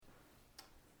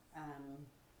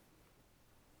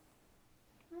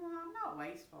not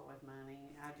wasteful with money.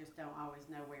 I just don't always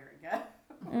know where it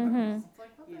goes. Mm-hmm. It's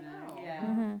like, what the You know, hell? yeah,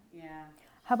 Mm-hmm. yeah.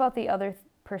 How about the other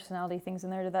personality things in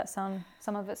there? Did that sound,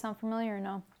 some of it sound familiar or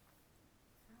no?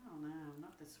 I don't know,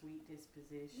 not the sweet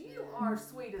disposition. You are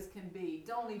sweet as can be.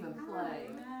 Don't even play.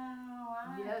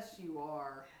 No, Yes, you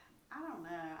are. I don't know.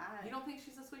 You don't think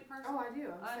she's a sweet person? Oh, I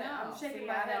do. I I'm, know. I'm shaking See,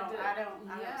 my head. I don't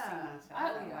see Yeah. myself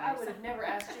I that way. would have never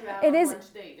asked you out It on a is-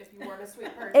 lunch date if you weren't a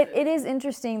sweet person. It is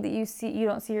interesting that you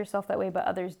don't see yourself that way, but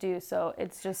others do. So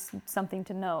it's just something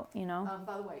to note, you know.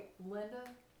 By the way, Linda,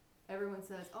 everyone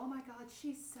says, oh my God,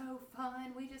 she's so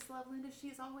fun. We just love Linda.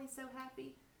 She's always so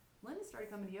happy. Linda started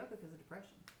coming to yoga because of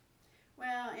depression.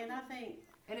 Well, and I think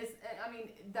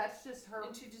that's just her.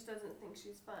 And she just doesn't think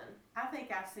she's fun. I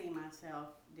see myself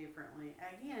differently.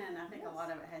 Again, I think a lot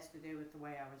of it has to do with the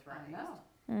way I was raised. I know.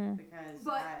 Mm. Because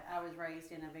But- I was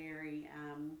raised in a very,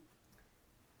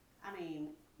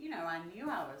 I knew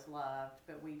I was loved,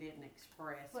 but we didn't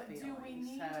express But feelings. do we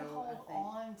need so to hold I think,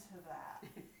 on to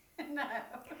that?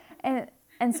 No.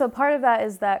 And so part of that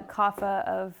is that kapha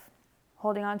of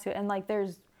holding on to it, and like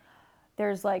there's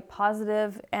like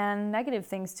positive and negative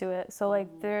things to it. So like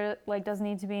there like doesn't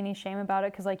need to be any shame about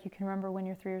it, because like you can remember when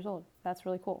you're 3 years old. That's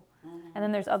really cool. Mm-hmm. And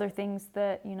then there's other things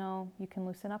that you can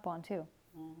loosen up on too.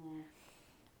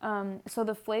 Mm-hmm. So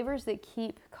the flavors that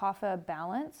keep kapha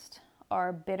balanced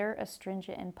are bitter,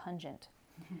 astringent, and pungent.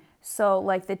 So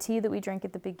like the tea that we drank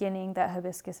at the beginning, that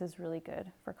hibiscus is really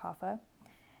good for kapha.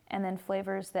 And then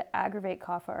flavors that aggravate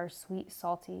kapha are sweet,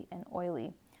 salty, and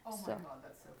oily. Oh So- my God,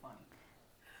 that's so funny.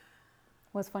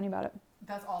 What's funny about it?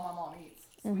 That's all my mom eats.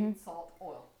 Sweet, salt,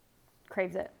 oil.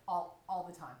 Craves it. All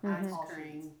the time. Ice That's all she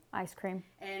cream. eats. Ice cream.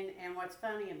 And what's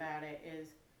funny about it is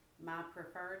my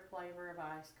preferred flavor of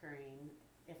ice cream,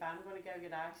 if I'm going to go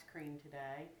get ice cream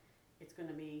today, it's going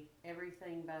to be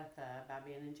everything but by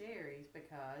Ben & Jerry's,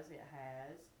 because it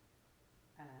has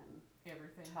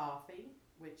Everything. toffee,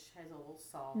 which has a little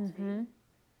salty. Mm-hmm.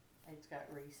 It's got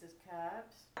Reese's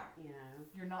cups,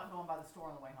 You're not going by the store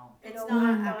on the way home. It's You know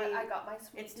not, what? I mean, I got my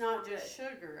sweet. it's not too, just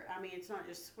sugar. I mean, it's not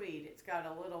just sweet. It's got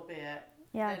a little bit,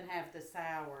 Yeah. doesn't have the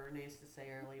sour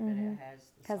necessarily, but Mhm. it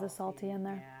has the Has the salty in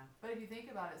there. Yeah. But if you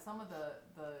think about it, some of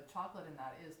the chocolate in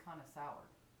that is kind of sour.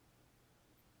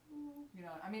 You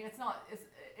know, I mean, it's not.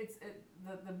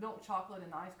 The milk chocolate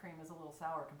and the ice cream is a little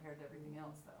sour compared to everything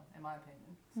else, though, in my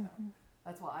opinion. So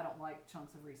that's why I don't like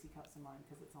chunks of Reese cups in mine,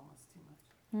 because it's almost too much.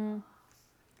 Mm.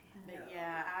 But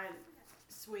yeah,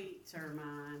 sweets are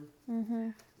mine. Mm-hmm.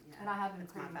 Yeah, And I have been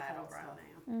it's my craving battle cold right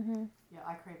stuff. now. Mm-hmm. Yeah,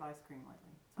 I crave ice cream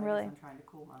lately. So I Really? guess I'm trying to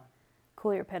cool my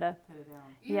Cool your pitta. pita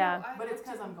down. You Yeah. know, I But it's looked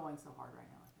because in- I'm going so hard right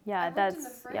now. Yeah, I looked that's in the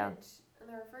fridge, yeah. in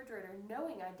the refrigerator,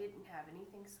 knowing I didn't have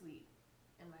anything sweet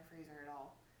in my freezer at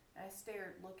all. And I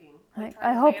stared, looking. Like, I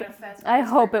trying to hope manifest I ice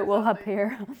hope cream it or will something.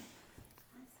 appear.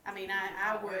 I mean,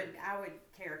 I would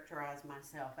characterize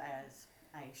myself as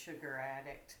a sugar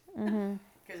addict, Mm-hmm.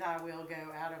 because I will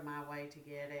go out of my way to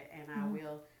get it, and I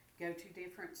will go to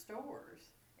different stores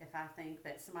if I think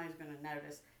that somebody's going to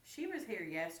notice. She was here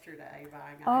yesterday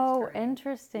buying ice Oh, cream.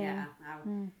 interesting. Yeah,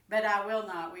 but I will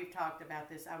not. We've talked about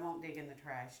this. I won't dig in the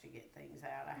trash to get things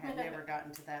out. I have never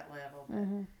gotten to that level, but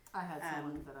Mm-hmm. I had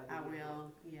someone that I I did.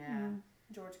 will. Yeah.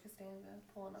 George Costanza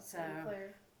pulling up So- St.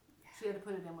 Clair. She had to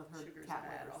put it in with her Sugar's cat a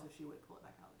litter battle. so she would pull it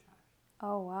back out of the trash.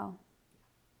 Oh wow.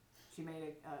 She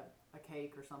made a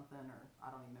cake or something, or I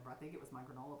don't even remember. I think it was my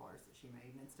granola bars that she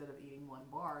made. And instead of eating one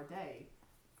bar a day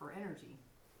for energy,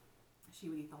 she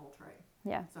would eat the whole tray.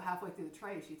 Yeah. So halfway through the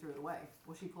tray, she threw it away.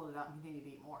 Well, she pulled it out and continued to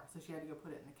eat more. So she had to go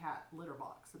put it in the cat litter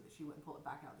box so that she wouldn't pull it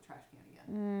back out of the trash can again.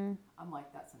 Mm. I'm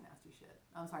like, that's some nasty shit.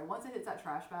 I'm sorry. Once it hits that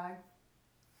trash bag,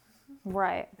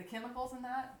 Right. the chemicals in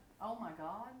that, oh my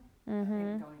God.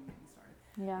 Mm-hmm. Don't even get me started.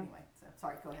 Yeah. Anyway, so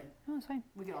sorry. Go ahead. No, it's fine.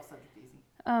 We get off subject easy.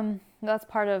 That's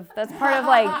part of that's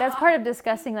part of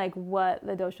discussing like what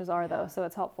the doshas are though, so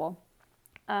it's helpful.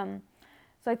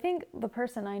 So I think the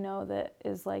person I know that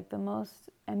is like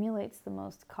emulates the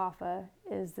most kapha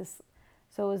is this.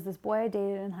 So it was this boy I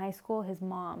dated in high school. His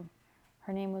mom,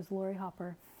 her name was Lori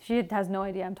Hopper. She has no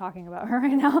idea I'm talking about her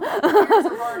right now. Ears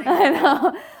are burning. I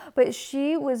know, but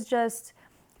she was just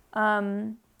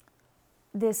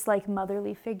this like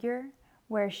motherly figure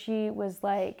where she was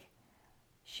like.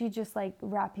 She just like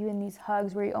wrap you in these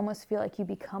hugs where you almost feel like you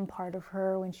become part of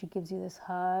her when she gives you this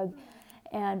hug.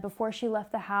 And before she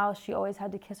left the house, she always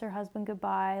had to kiss her husband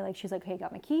goodbye. Like she's like, hey,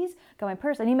 got my keys, got my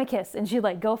purse, I need my kiss. And she'd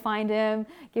like go find him,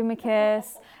 give him a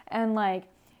kiss. And like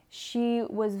she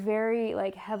was very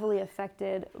like heavily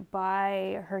affected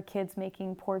by her kids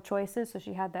making poor choices. So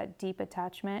she had that deep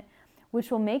attachment, which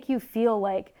will make you feel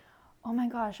like, oh my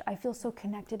gosh, I feel so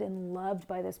connected and loved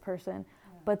by this person.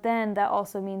 But then that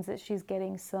also means that she's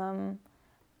getting some,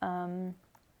 I don't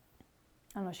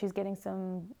know, she's getting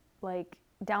some like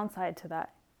downside to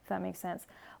that, if that makes sense.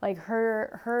 Like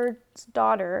her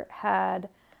daughter had,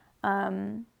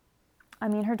 her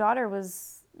daughter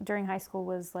was during high school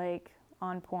was like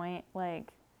on point,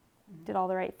 like did all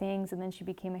the right things, and then she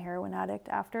became a heroin addict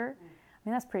after. I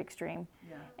mean, that's pretty extreme.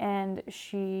 Yeah. And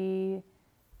she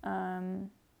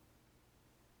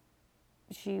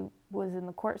was in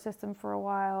the court system for a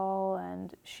while,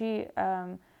 and she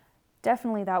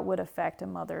definitely that would affect a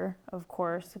mother, of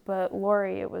course. But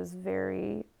Lori, it was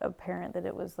very apparent that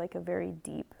it was like a very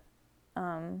deep,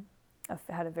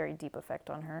 had a very deep effect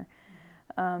on her.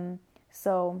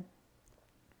 So,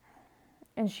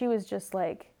 and she was just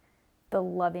like the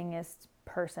lovingest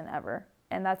person ever.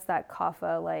 And that's that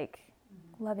Kapha, like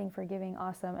loving, forgiving,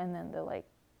 awesome. And then the like,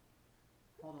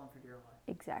 Hold on for dear life.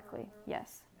 exactly,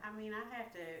 yes. I mean, I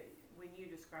have to, when you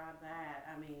describe that,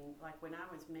 I mean, like when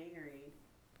I was married,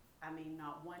 I mean,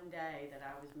 not one day that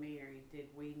I was married did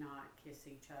we not kiss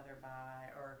each other bye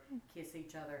or kiss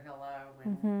each other hello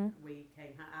when we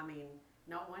came home. I mean,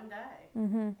 not one day.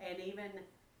 And even,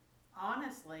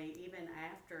 honestly, even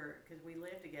after, because we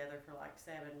lived together for like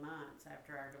 7 months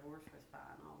after our divorce was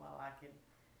final, while I could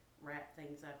wrap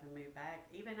things up and move back,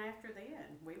 even after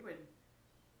then, we would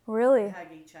Really?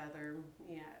 hug each other.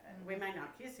 Yeah, we may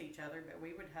not kiss each other, but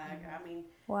we would hug. I mean,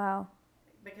 Wow.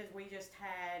 because we just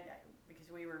had, because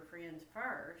we were friends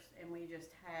first, and we just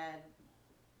had,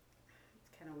 it's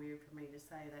kind of weird for me to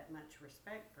say that much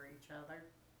respect for each other,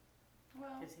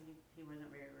 Well, because he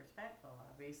wasn't very respectful,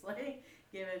 obviously,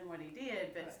 given what he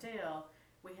did, but Right. still,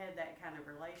 we had that kind of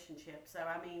relationship. So,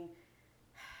 I mean,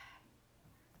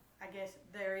 I guess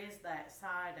there is that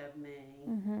side of me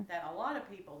that a lot of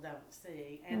people don't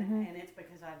see, and it's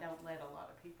because I don't let a lot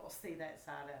of people see that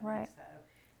side of me. Right. So,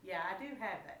 yeah, I do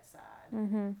have that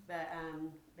side,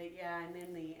 but yeah, and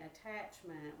then the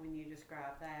attachment when you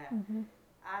describe that,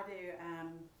 I do.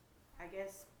 I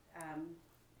guess,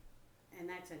 and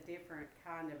that's a different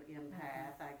kind of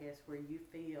empath, I guess, where you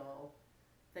feel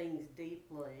things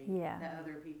deeply Yeah. that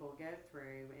other people go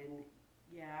through, and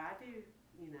yeah, I do.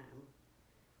 You know.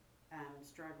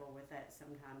 Struggle with that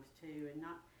sometimes too, and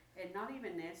not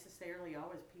even necessarily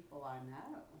always people I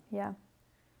know. Yeah.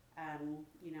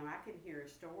 You know, I can hear a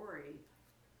story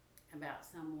about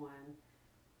someone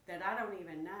that I don't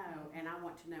even know, and I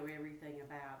want to know everything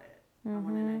about it. I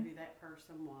want to know who that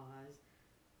person was,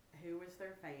 who was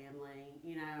their family,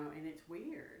 you know, and it's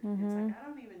weird. It's like, I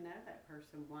don't even know that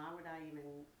person. Why would I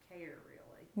even care,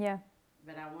 really? Yeah.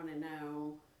 But I want to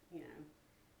know, you know.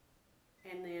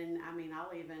 And then, I mean,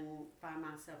 I'll even find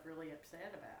myself really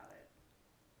upset about it.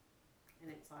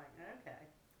 And it's like, okay,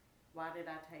 why did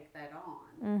I take that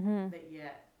on? But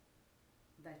yet,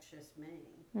 that's just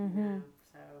me, you know?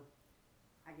 So,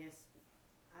 I guess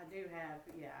I do have,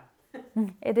 yeah.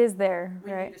 It is there,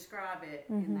 When right? you describe it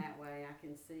in that way, I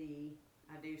do see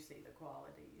the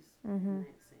qualities in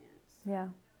that sense. Yeah.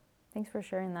 Thanks for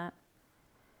sharing that.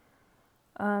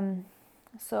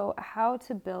 So how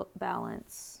to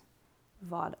balance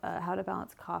how to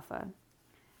balance kapha.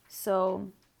 So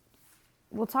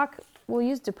we'll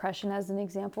use depression as an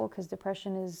example, because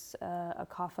depression is a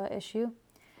kapha issue.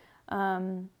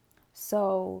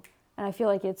 So, and I feel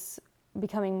like it's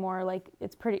becoming more like,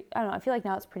 it's pretty, I don't know, I feel like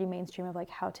now it's pretty mainstream of like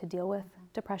how to deal with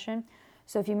depression.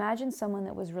 So if you imagine someone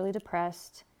that was really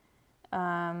depressed,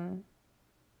 and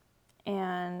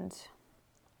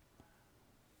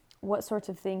what sorts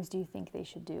of things do you think they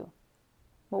should do?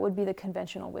 What would be the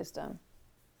conventional wisdom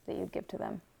that you'd give to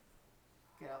them?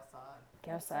 Get outside.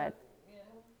 Get outside. Yeah.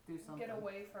 Do something. Get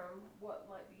away from what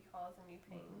might be causing you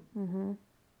pain.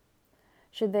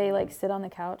 Should they like sit on the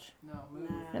couch? No, move.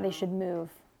 No, they should move.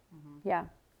 Yeah.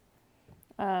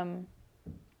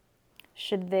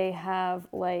 Should they have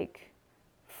like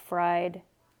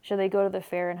should they go to the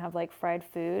fair and have like fried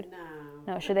food?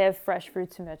 No. No, should they have fresh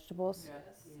fruits and vegetables?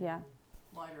 Yes. Yeah.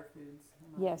 Lighter foods.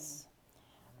 in my Yes.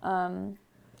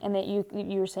 And that you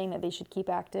were saying that they should keep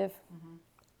active.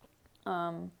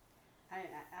 I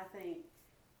think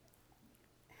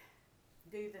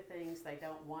do the things they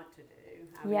don't want to do.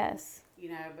 I mean, Yes. you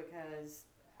know, because,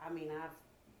 I mean, I've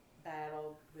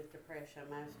battled with depression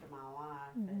most of my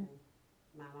life, and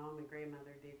my mom and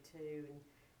grandmother did too.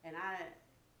 And I,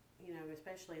 you know,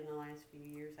 especially in the last few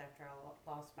years after I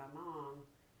lost my mom,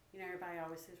 you know, everybody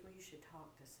always says, well, you should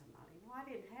talk to somebody. Well, I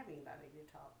didn't have anybody to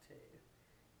talk to.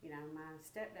 You know, my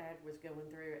stepdad was going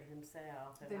through it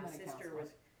himself, and They my had a sister counselor. was,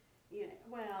 you know,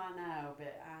 well, I know,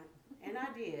 but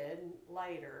I did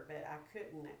later, but I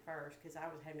couldn't at first because I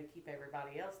was having to keep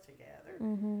everybody else together.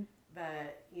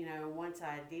 But, you know, once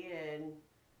I did,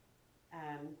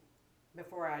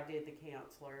 before I did the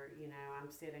counselor, you know, I'm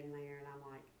sitting there and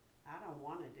I'm like, I don't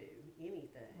want to do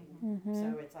anything.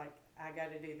 So it's like I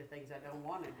got to do the things I don't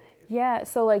want to do. Yeah,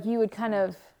 so like you would kind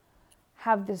of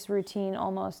have this routine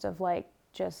almost of like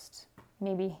just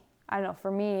maybe, I don't know,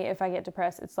 for me, if I get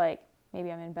depressed, it's like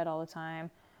maybe I'm in bed all the time,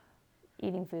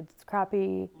 eating food that's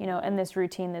crappy, you know, and this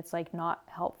routine that's like not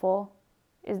helpful.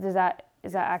 Is that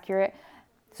accurate?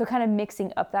 So kind of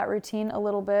mixing up that routine a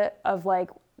little bit of like,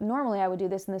 normally I would do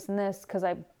this and this and this because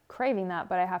I'm craving that,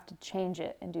 but I have to change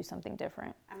it and do something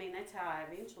different. I mean, that's how I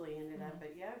eventually ended up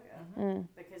at yoga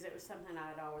because it was something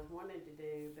I'd always wanted to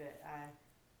do, but I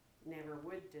never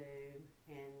would do.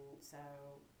 And so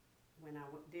when I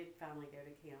did finally go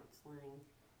to counseling,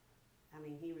 I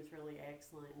mean, he was really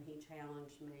excellent and he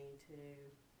challenged me to,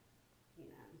 you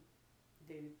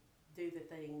know, do the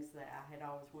things that I had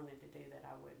always wanted to do that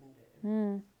I wouldn't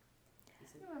do. He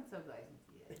said, I'm so glad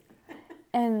you did.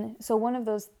 And so one of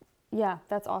those, yeah,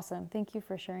 that's awesome. Thank you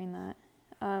for sharing that.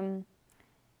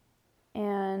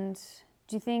 And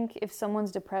do you think if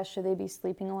someone's depressed, should they be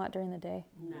sleeping a lot during the day?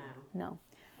 No. No.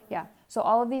 Yeah. So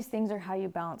all of these things are how you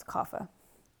balance kapha.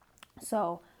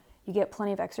 So you get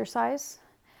plenty of exercise,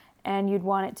 and you'd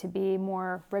want it to be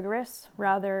more rigorous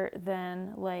rather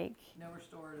than like no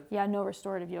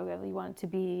restorative yoga. You want it to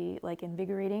be like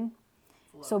invigorating.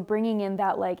 Flow. So bringing in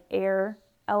that like air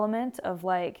element of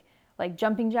like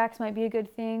jumping jacks might be a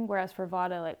good thing, whereas for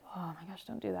Vata, like, oh my gosh,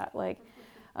 don't do that. Like,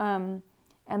 and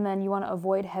then you want to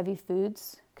avoid heavy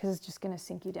foods because it's just going to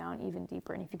sink you down even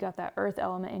deeper. And if you got that earth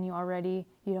element in you already,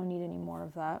 you don't need any more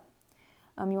of that.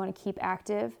 You want to keep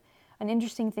active. An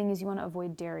interesting thing is you want to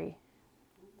avoid dairy.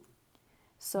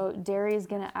 So dairy is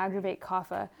going to aggravate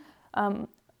kapha. An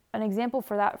example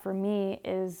for that for me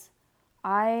is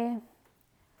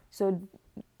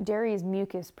dairy is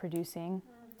mucus producing.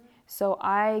 So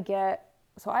I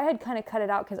had kind of cut it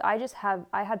out because I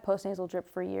had postnasal drip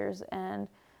for years and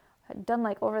had done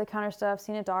like over the counter stuff,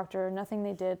 seen a doctor, nothing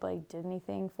they did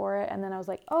anything for it. And then I was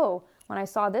like, oh, when I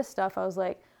saw this stuff, I was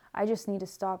like, I just need to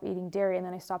stop eating dairy. And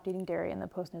then I stopped eating dairy and the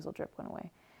postnasal drip went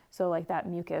away. So like that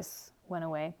mucus went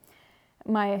away.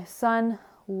 My son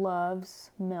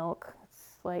loves milk.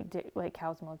 It's like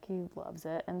cow's milk. He loves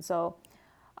it. And so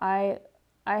I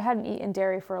hadn't eaten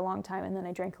dairy for a long time, and then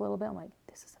I drank a little bit. I'm like,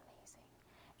 this is amazing.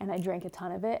 And I drank a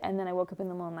ton of it, and then I woke up in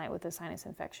the middle of the night with a sinus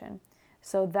infection.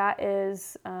 So that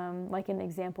is like an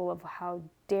example of how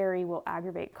dairy will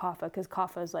aggravate kapha, because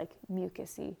kapha is like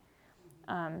mucusy.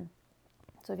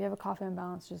 So if you have a kapha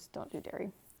imbalance, just don't do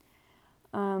dairy.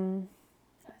 I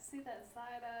see that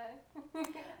side eye.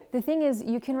 The thing is,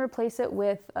 you can replace it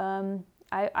with,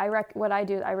 what I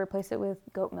do is I replace it with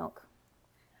goat milk.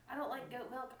 I don't like goat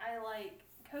milk. I like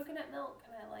coconut milk,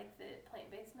 and I like the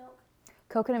plant-based milk.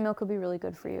 Coconut milk would be really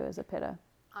good for you as a pitta.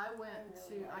 I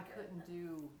couldn't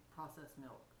do processed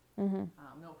milk.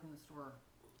 Milk from the store.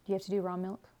 Do you have to do raw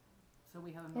milk? So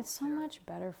we have a milk It's so share. much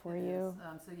better for It you.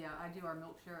 is. So yeah, I do our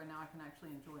milk share, and now I can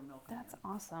actually enjoy milk. That's again.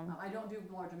 awesome. I don't do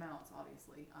large amounts,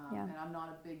 obviously, Yeah. and I'm not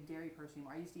a big dairy person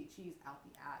anymore. I used to eat cheese out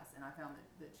the ass, and I found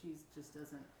that cheese just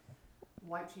doesn't.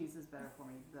 White cheese is better for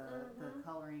me. The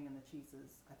coloring and the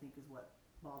cheeses, I think, is what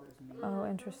bothers me. Oh,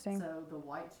 interesting. So the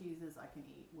white cheeses I can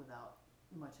eat without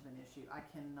much of an issue. I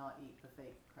cannot eat the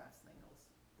fake Kraft singles.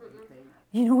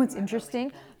 You know what's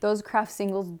interesting? Those Kraft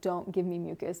singles don't give me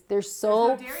mucus. They're so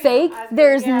no dairy fake.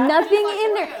 There's yeah. nothing Like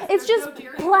in there. Oreos. It's There's just no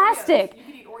dairy in plastic. Oreos. You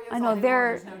can eat Oreos I know all day long,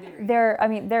 there's no dairy.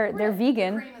 they're The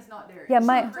vegan. cream is not dairy. Yeah, It's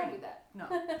my- not Tell cream. me that. No,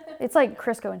 It's like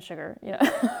Crisco and sugar. You know.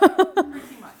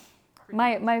 pretty much.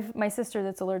 Pretty much. My sister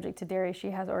that's allergic to dairy, she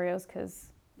has Oreos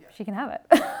because Yeah. she can have it.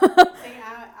 See,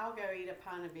 I'll go eat a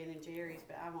pint of Ben and Jerry's,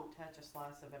 but I won't touch a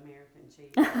slice of American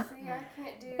cheese. See, I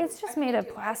can't do. It's just I made can't of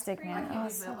do ice plastic, cream. man. I Oh, can't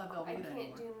it's do so Velveeta I can't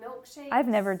anymore. do milkshakes. I've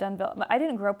never done I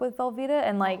didn't grow up with Velveeta,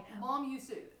 and like Mom used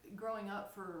to, growing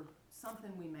up, for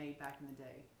something we made back in the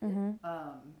day.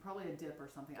 Probably a dip or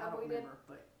something. I Oh, don't we did? remember,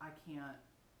 but I can't.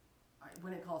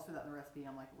 When it calls for that in the recipe,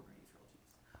 I'm like, we're gonna use real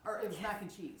cheese. Or it was mac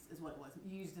and cheese, is what it was.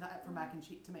 You used it for mac and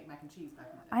cheese to make mac and cheese back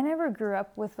in the day. I never grew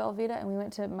up with Velveeta, and we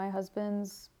went to my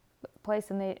husband's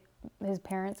place and his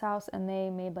parents' house, and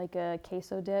they made like a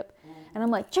queso dip, and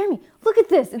I'm like, Jeremy, look at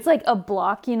this. It's like a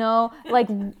block, like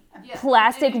Yeah.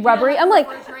 plastic, And you rubbery. don't I'm like,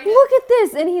 refrigerate it? look at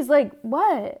this, and he's like,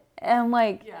 what? And I'm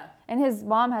like, Yeah. and his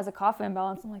mom has a kapha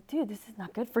imbalance. I'm like, dude, this is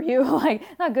not good for you. Like,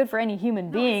 not good for any human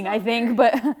No, being, it's I not think,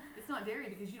 dairy. but It's not dairy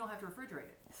because you don't have to refrigerate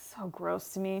it. so gross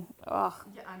to me. Ugh.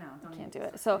 Yeah, I know. Don't Can't even do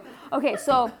it. So, okay,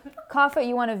 so kapha,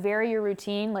 you want to vary your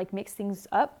routine, like mix things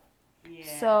up.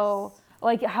 Yes. So,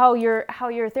 like how your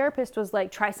therapist was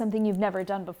like, try something you've never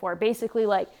done before. Basically,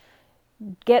 like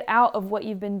get out of what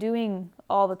you've been doing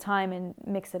all the time and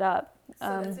mix it up.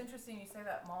 So that's interesting you say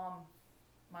that.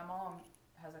 My mom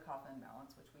has a cough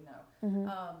imbalance, which we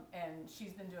know, and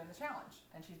she's been doing the challenge,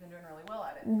 and she's been doing really well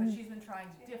at it. But she's been trying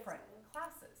different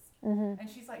classes, and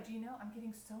she's like, "Do you know I'm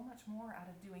getting so much more out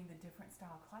of doing the different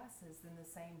style classes than the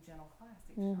same gentle class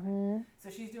each time." So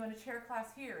she's doing a chair class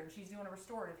here, and she's doing a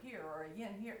restorative here, or a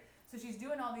yin here. So she's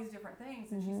doing all these different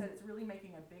things, and she said it's really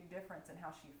making a big difference in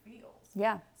how she feels.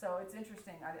 Yeah. So it's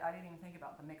interesting. I didn't even think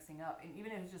about the mixing up, and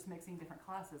even if it's just mixing different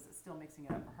classes, it's still mixing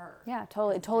it up for her. Yeah,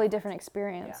 totally different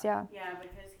experience. Yeah. Yeah,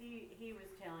 because he was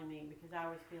telling me, because I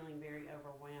was feeling very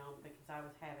overwhelmed because I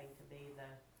was having to be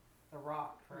the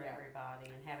rock for everybody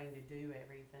and having to do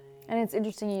everything. And it's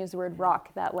interesting you use the word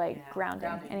rock, that like grounding.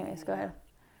 Grounding. Anyways, go ahead.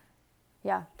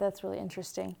 Yeah, that's really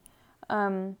interesting.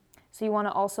 So you want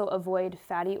to also avoid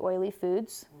fatty, oily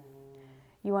foods.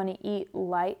 You want to eat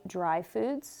light, dry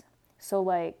foods. So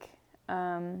like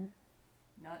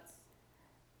Nuts.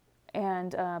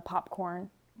 and popcorn,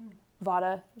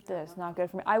 Vada. That's not good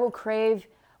for me. I will crave,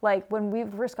 like when we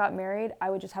first got married, I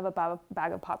would just have a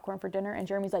bag of popcorn for dinner, and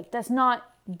Jeremy's like, "That's not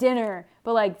dinner."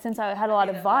 But like since I had a lot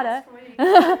of Vada,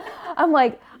 I'm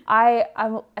like,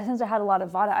 since I had a lot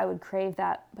of Vada, I would crave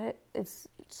that, but it's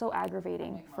so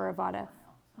aggravating for a Vada.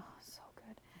 Oh, so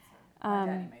good. My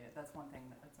daddy made it. That's one thing.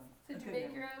 That's a Did you good make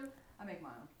memory. your own? I make my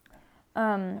own.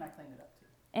 Yeah. And I cleaned it up too.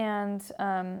 And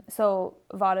so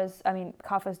Vadas,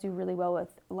 Kaffas do really well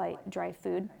with light, dry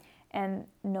food, and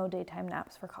no daytime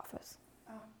naps for Kaffas.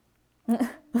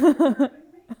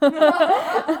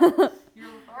 You're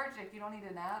lethargic. You don't need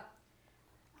a nap.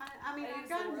 I mean, I I've used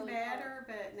to gotten really better,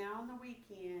 but now on the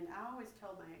weekend, I always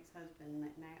told my ex-husband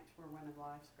that naps were one of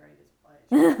life's greatest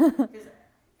pleasures. Because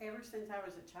ever since I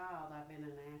was a child, I've been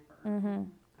a napper.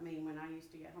 I mean, when I used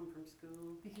to get home from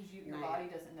school. Because your Nap. body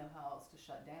doesn't know how else to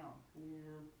shut down.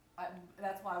 Yeah.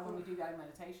 That's why when we do guided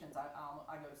meditations, I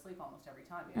go to sleep almost every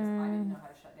time because I didn't know how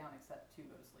to shut down except to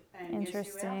go to sleep. And guess who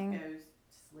Interesting. else goes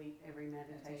to sleep every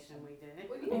meditation we did?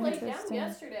 Well, you laid down Interesting.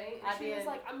 yesterday, and I she was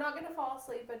did. like, "I'm not gonna fall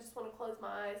asleep. I just want to close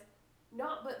my eyes."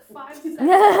 Not but 5 seconds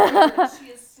later, she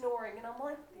is snoring, and I'm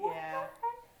like, "What Yeah. the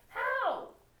heck? How?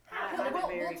 I'm a We'll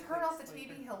very turn quick off the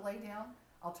sleeper. TV. He'll lay down.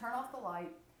 I'll turn off the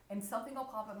light, and something will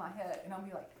pop in my head, and I'll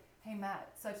be like, "Hey,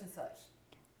 Matt, such and such."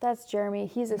 That's Jeremy.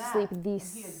 He's Matt, asleep the and he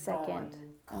is second.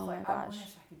 gone. Oh my I gosh.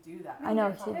 wish I could do that. I know,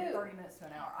 I'm here too. for 30 minutes to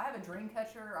an hour. I have a dream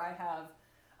catcher. I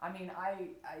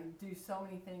do so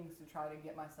many things to try to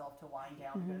get myself to wind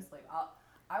down to go to sleep.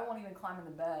 I won't even climb in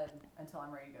the bed until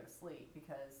I'm ready to go to sleep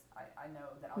because I know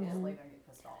that I'll just lay there and get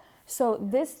pissed off. So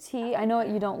this tea, I know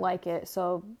you don't like it,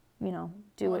 so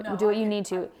do Well, no, what you I- need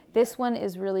to. I- This one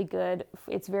is really good.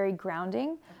 It's very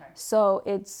grounding. Okay. So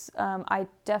it's I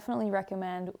definitely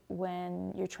recommend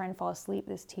when you're trying to fall asleep.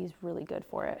 This tea is really good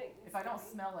for it. If I don't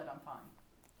smell it, I'm fine.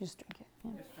 Just drink it.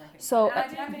 Yeah. Just drink it. So- and I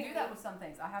have to do that with some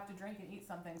things. I have to drink and eat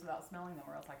some things without smelling them,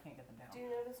 or else I can't get them down. Do you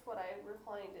notice what I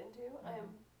reclined into? I am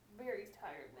very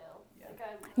tired now. Yeah. Like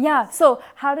I'm Yeah. So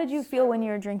how did you feel when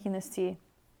you were drinking this tea?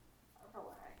 relaxed.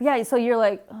 Yeah. So you're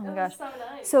like, oh my It gosh. was so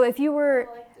nice. So if you I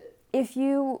liked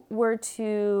it. were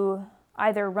to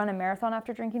either run a marathon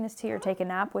after drinking this tea or take a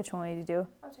nap, which one would you do?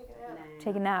 I'll take a nap.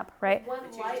 Take a nap, right? One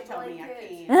But you light just told me I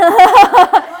blanket.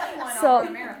 can't. So- on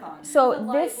a marathon. So One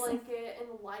light this, blanket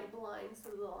and light blinds so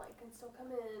the light can still come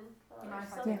in. You mind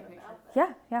if I Something take a picture? about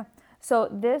that. yeah. So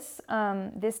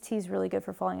this tea is really good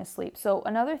for falling asleep. So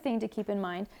another thing to keep in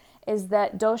mind is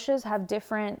that doshas have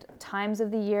different times of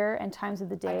the year and times of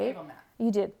the I day. gave them that.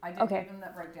 You did. I did Okay. give them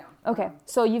that breakdown. Okay.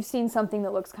 So you've seen something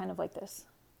that looks kind of like this.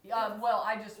 Well,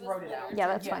 I just wrote it out. Yeah,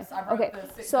 that's yes, fine. I wrote Okay,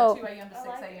 the so- 2 a.m. to I 6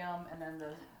 like it. a.m. and then the.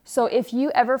 So if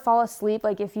you ever fall asleep,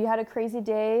 like if you had a crazy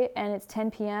day and it's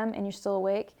 10 p.m. and you're still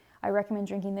awake, I recommend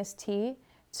drinking this tea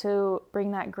to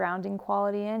bring that grounding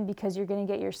quality in because you're going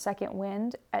to get your second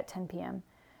wind at 10 p.m.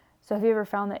 So have you ever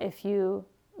found that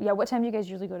what time do you guys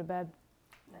usually go to bed?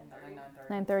 9:30.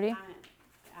 9:30?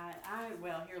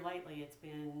 Well, here lately it's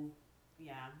been,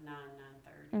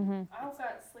 9:30. Mm-hmm. I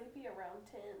got sleepy around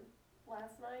 10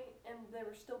 last night, and there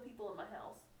were still people in my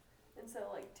house. And so,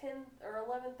 like 10 or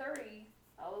 11:30,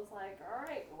 I was like, "All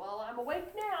right, well, I'm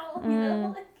awake now." You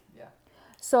know, like,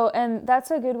 So, and that's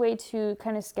a good way to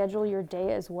kind of schedule your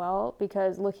day as well,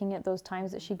 because looking at those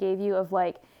times that she gave you of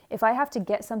like, if I have to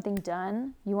get something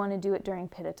done, you want to do it during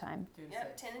pitta time. 2 to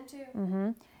yep, 6. 10 and 2.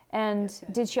 Mm-hmm. And Yes,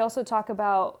 yes. did she also talk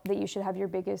about that you should have your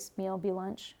biggest meal be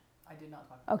lunch? I did not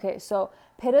talk about Okay, so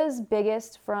pitta's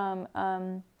biggest from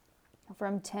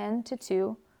 10 to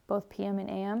 2, both PM and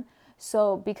AM.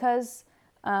 So because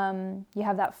you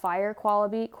have that fire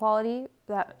quality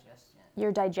that digestion.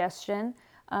 your digestion,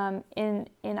 In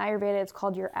Ayurveda, it's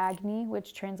called your Agni,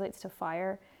 which translates to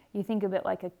fire. You think of it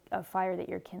like a fire that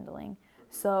you're kindling.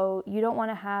 So you don't want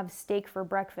to have steak for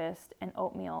breakfast and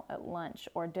oatmeal at lunch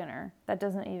or dinner. That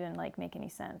doesn't even like make any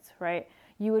sense, right?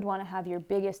 You would want to have your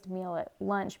biggest meal at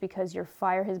lunch because your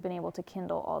fire has been able to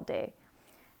kindle all day.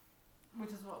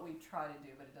 Which is what we try to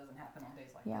do, but it doesn't happen on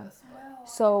days like Yeah. this. But. No,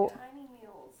 So- I have tiny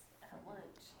meals at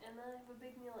lunch, and then I have a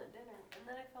big meal at dinner, and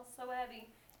then I feel so heavy.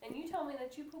 And you tell me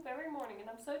that you poop every morning, and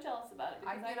I'm so jealous about it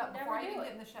I because get I up could before I never even do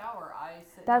get in it. the shower. I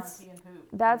sit That's- down, pee, and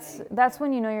poop. That's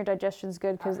when you know your digestion's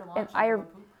good because After lunch, I go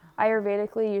poop.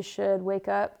 Ayurvedically, you should wake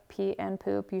up, pee, and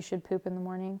poop. You should poop in the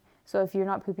morning. So if you're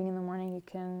not pooping in the morning, you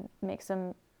can make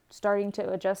starting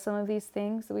to adjust some of these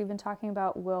things that we've been talking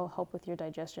about will help with your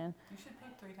digestion. You should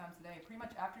poop 3 times a day. Pretty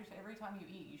much every time you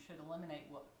eat, you should eliminate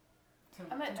what.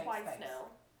 I'm to at make twice space. now.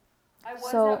 I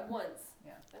was So- at once,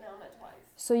 Yeah. but now I'm at twice.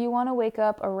 So you want to wake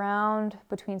up around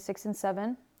between 6 and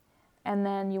 7, and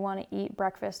then you want to eat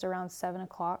breakfast around 7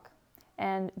 o'clock.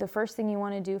 And the first thing you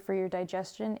want to do for your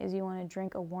digestion is you want to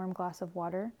drink a warm glass of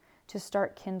water to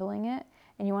start kindling it.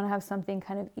 And you want to have something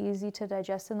kind of easy to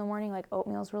digest in the morning, like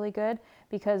oatmeal is really good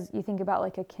because you think about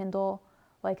like a Kindle,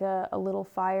 like a little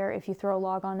fire. If you throw a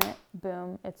log on it,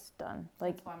 boom, it's done.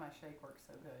 Like That's why my shake works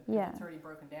so good. 'Cause Yeah. It's already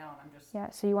broken down. I'm just. yeah,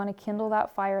 so you want to kindle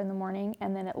that fire in the morning,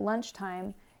 and then at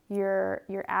lunchtime, your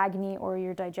Agni or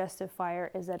your digestive fire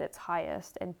is at its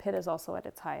highest, and Pitta is also at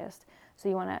its highest. So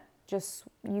you want to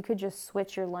you could just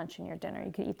switch your lunch and your dinner.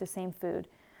 You could eat the same food.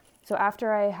 So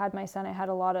after I had my son, I had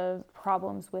a lot of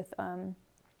problems with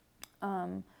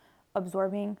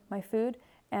absorbing my food,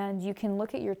 and you can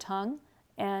look at your tongue,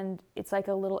 and it's like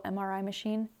a little MRI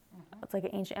machine. It's like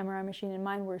an ancient MRI machine, and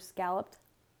mine were scalloped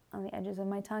on the edges of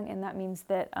my tongue, and that means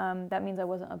that I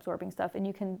wasn't absorbing stuff.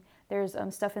 And there's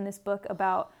stuff in this book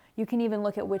about you can even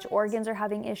look at which organs are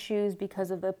having issues because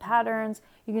of the patterns.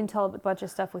 You can tell a bunch of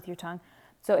stuff with your tongue.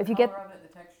 So if you get Color of it,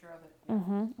 the texture of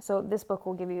it. so this book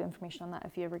will give you information on that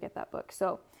if you ever get that book.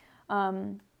 So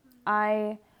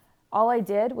all I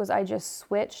did was I just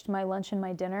switched my lunch and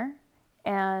my dinner,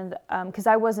 and because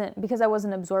I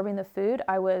wasn't absorbing the food,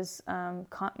 I was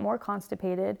more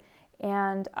constipated,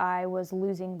 and I was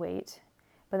losing weight.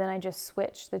 But then I just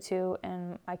switched the two,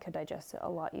 and I could digest it a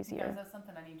lot Because easier. that's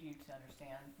something I need you to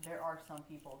understand. There are some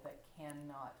people that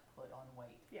cannot put on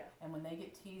weight. Yeah. And when they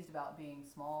get teased about being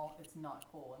small, it's not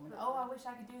cool. And when, oh, I wish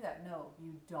I could do that. No,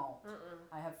 you don't.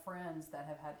 I have friends that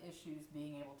have had issues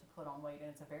being able to put on weight, and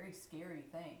it's a very scary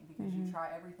thing because you try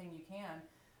everything you can,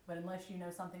 but unless you know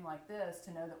something like this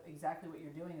to know that exactly what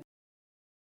you're doing is